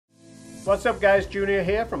What's up guys, Junior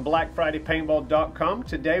here from BlackFridayPaintball.com.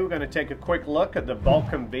 Today we're going to take a quick look at the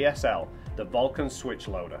Valken VSL, the Valken switch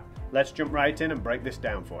loader. Let's jump right in and break this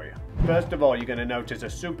down for you. First of all, you're going to notice a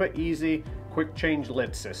super easy quick change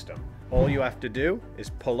lid system. All you have to do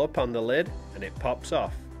is pull up on the lid and it pops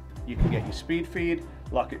off. You can get your speed feed,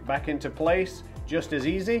 lock it back into place, just as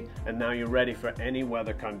easy, and now you're ready for any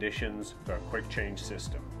weather conditions for a quick change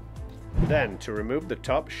system. Then to remove the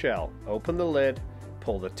top shell, open the lid,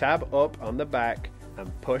 pull the tab up on the back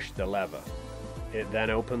and push the lever. It then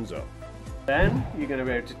opens up. Then you're going to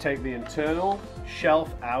be able to take the internal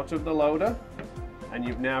shelf out of the loader, and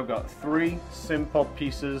you've now got three simple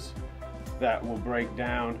pieces that will break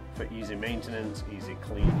down for easy maintenance, easy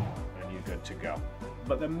clean, and you're good to go.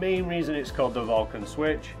 But the main reason it's called the Valken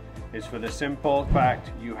switch is for the simple fact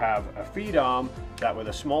you have a feed arm that with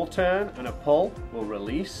a small turn and a pull will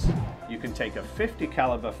release. You can take a 50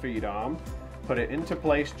 caliber feed arm, put it into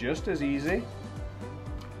place just as easy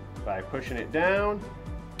by pushing it down,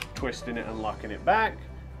 twisting it and locking it back,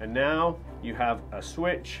 and now you have a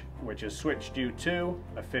switch which has switched you to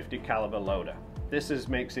a 50 caliber loader. This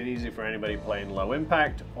makes it easy for anybody playing low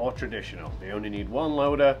impact or traditional. They only need one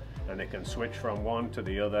loader and they can switch from one to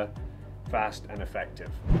the other fast and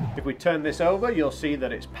effective. If we turn this over, you'll see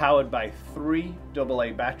that it's powered by 3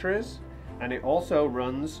 AA batteries, and it also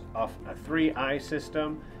runs off a 3i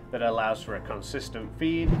system that allows for a consistent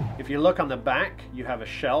feed. If you look on the back, you have a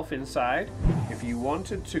shelf inside. If you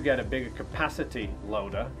wanted to get a bigger capacity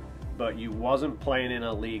loader, but you wasn't playing in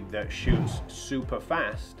a league that shoots super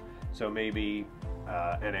fast, so maybe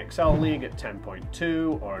an XL league at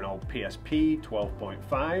 10.2 or an old PSP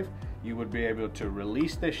 12.5, you would be able to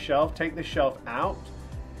release this shelf, take the shelf out,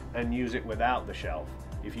 and use it without the shelf.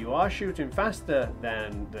 If you are shooting faster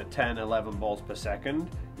than the 10-11 balls per second,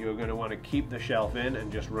 you're going to want to keep the shelf in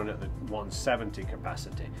and just run at the 170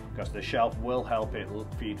 capacity, because the shelf will help it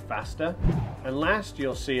feed faster. And last,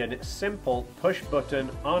 you'll see a simple push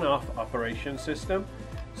button on-off operation system.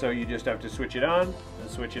 So you just have to switch it on and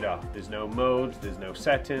switch it off. There's no modes, there's no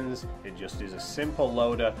settings. It just is a simple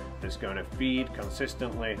loader that's going to feed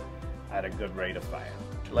consistently at a good rate of fire.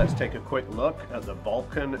 Let's take a quick look at the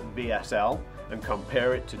Valken VSL and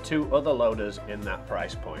compare it to two other loaders in that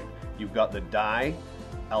price point. You've got the Dye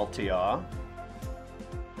LTR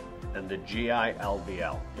and the GI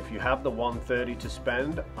LVL. If you have the 130 to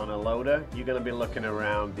spend on a loader, you're going to be looking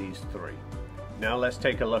around these three. Now let's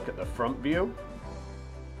take a look at the front view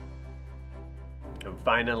and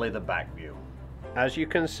finally the back view. As you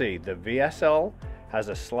can see, the VSL has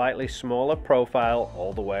a slightly smaller profile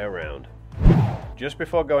all the way around. Just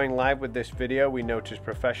before going live with this video, we noticed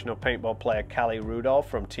professional paintball player Callie Rudolph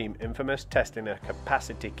from Team Infamous testing a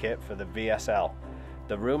capacity kit for the VSL.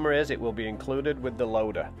 The rumor is it will be included with the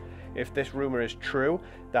loader. If this rumor is true,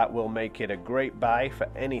 that will make it a great buy for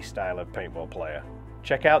any style of paintball player.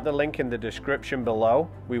 Check out the link in the description below.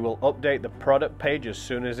 We will update the product page as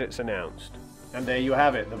soon as it's announced. And there you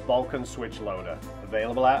have it, the Valken switch loader,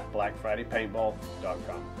 available at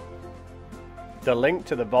BlackFridayPaintball.com. The link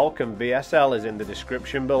to the Valken VSL is in the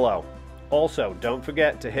description below. Also, don't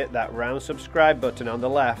forget to hit that round subscribe button on the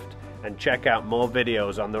left and check out more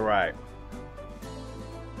videos on the right.